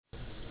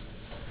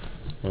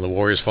Well, the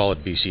Warriors fall at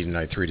BC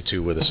tonight,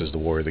 3-2. With us is the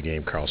Warrior of the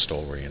game, Carl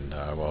Stollery. And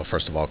well,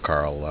 first of all,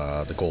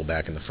 Carl, the goal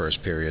back in the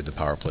first period, the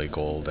power play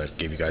goal that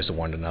gave you guys the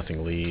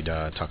 1-0 lead.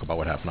 Talk about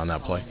what happened on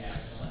that play.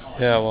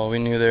 Yeah, well, we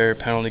knew their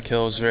penalty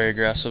kill was very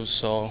aggressive,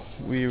 so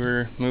we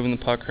were moving the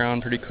puck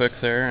around pretty quick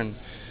there, and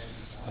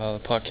the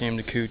puck came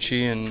to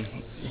Cucci, and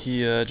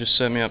he just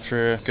set me up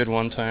for a good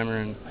one-timer,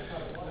 and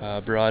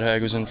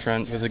Broadhag was in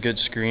front with a good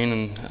screen,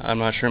 and I'm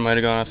not sure it might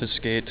have gone off his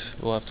skate.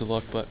 We'll have to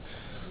look, but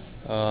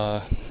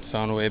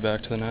found a way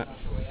back to the net.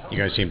 You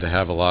guys seem to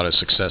have a lot of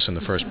success in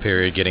the first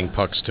period, getting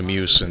pucks to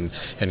Muse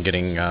and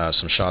getting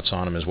some shots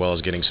on him, as well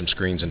as getting some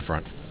screens in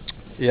front.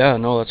 Yeah,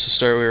 no, that's the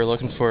start we were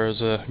looking for. It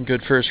was a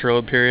good first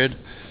road period.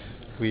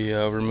 We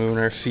were moving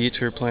our feet,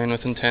 we were playing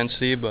with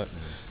intensity, but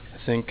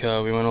I think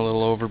we went a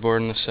little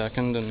overboard in the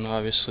second, and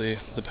obviously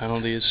the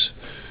penalties,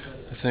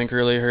 I think,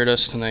 really hurt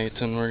us tonight,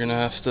 and we're going to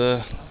have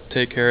to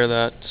take care of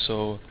that,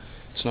 so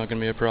it's not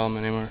going to be a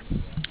problem anymore.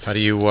 How do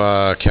you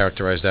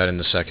characterize that in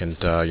the second,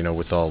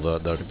 with all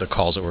the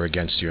calls that were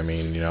against you? I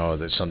mean, there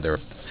are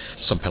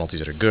some penalties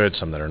that are good,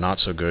 some that are not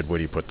so good. Where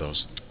do you put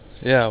those?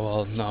 Yeah,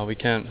 well, no, we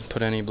can't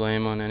put any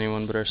blame on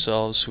anyone but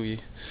ourselves.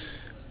 We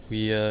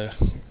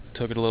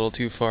took it a little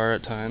too far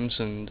at times,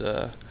 and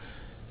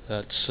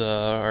that's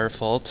our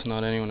fault,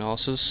 not anyone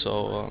else's.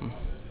 So,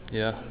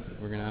 yeah,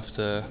 we're gonna have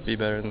to be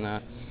better than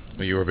that.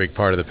 Well, you were a big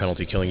part of the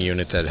penalty killing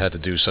unit that had to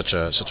do such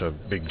a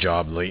big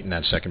job late in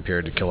that second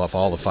period to kill off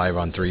all the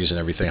 5-on-3s and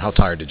everything. How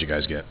tired did you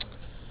guys get?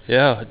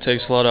 Yeah, it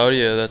takes a lot out of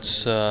you.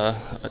 That's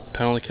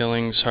penalty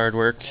killing's hard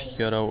work. You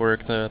got to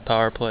outwork the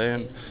power play,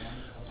 and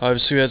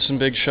obviously we had some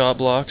big shot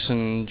blocks,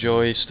 and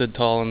Joey stood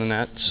tall in the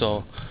net,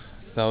 so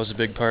that was a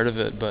big part of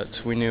it. But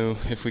we knew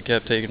if we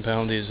kept taking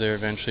penalties, they were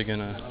eventually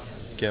gonna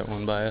get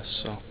one by us,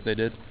 so they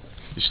did.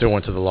 You still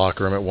went to the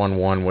locker room at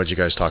 1-1. What did you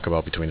guys talk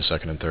about between the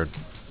second and third?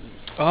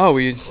 Oh,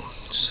 we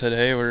said,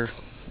 hey, we're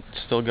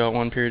still got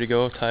one period to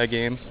go, tie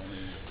game.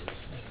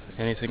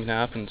 Anything can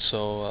happen.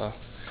 So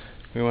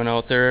we went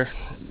out there.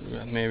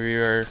 Maybe we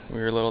were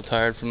a little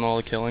tired from all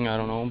the killing. I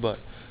don't know, but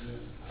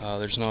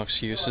there's no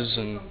excuses,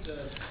 and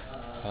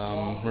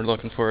we're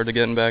looking forward to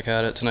getting back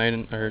at it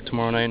tonight or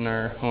tomorrow night in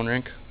our own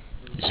rink.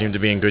 You seem to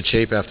be in good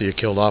shape after you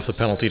killed off the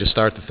penalty to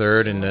start the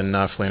third, and then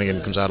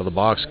Flanagan comes out of the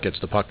box, gets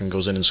the puck, and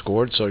goes in and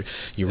scored. So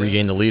you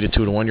regain the lead at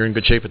 2-1. You're in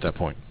good shape at that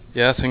point.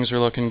 Yeah, things were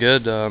looking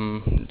good.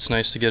 It's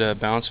nice to get a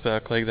bounce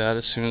back like that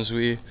as soon as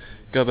we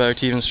got back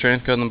to even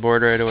strength, got on the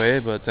board right away.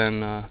 But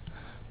then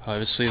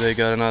obviously they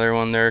got another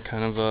one there,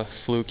 kind of a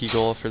fluky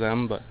goal for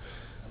them. But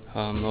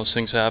those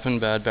things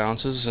happen, bad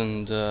bounces,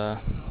 and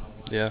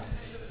yeah,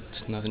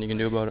 it's nothing you can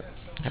do about it.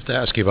 I have to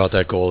ask you about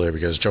that goal there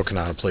because Joe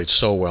Canada played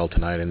so well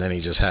tonight, and then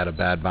he just had a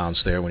bad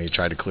bounce there when he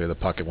tried to clear the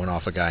puck. It went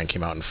off a guy and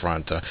came out in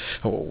front.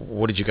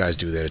 What did you guys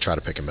do there to try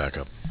to pick him back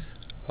up?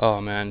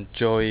 Oh man,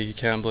 Joey, you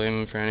can't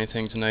blame him for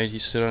anything tonight. He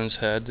stood on his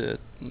head.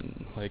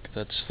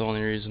 That's the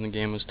only reason the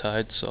game was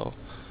tied. So,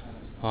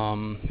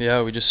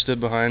 yeah, we just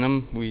stood behind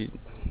him. We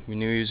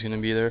knew he was going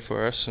to be there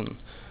for us, and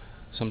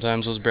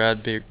sometimes those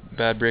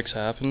bad breaks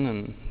happen,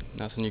 and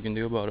nothing you can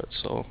do about it.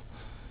 So,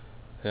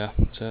 yeah,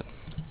 that's it.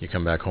 You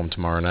come back home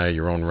tomorrow night,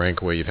 your own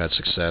rink where you've had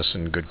success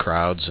and good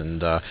crowds,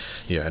 and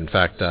yeah, in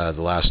fact, the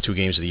last two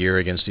games of the year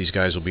against these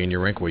guys will be in your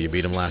rink where you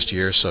beat them last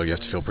year. So you have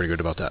to feel pretty good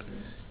about that.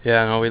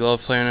 Yeah, no, we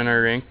love playing in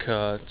our rink.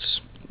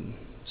 It's a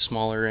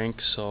smaller rink,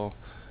 so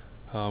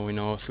we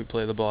know if we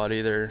play the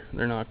body, they're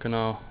not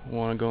gonna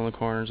want to go in the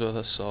corners with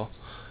us. So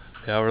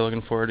yeah, we're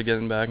looking forward to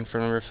getting back in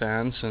front of our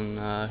fans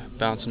and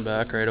bouncing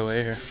back right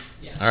away here.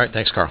 All right,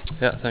 thanks, Carl.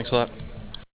 Yeah, thanks a lot.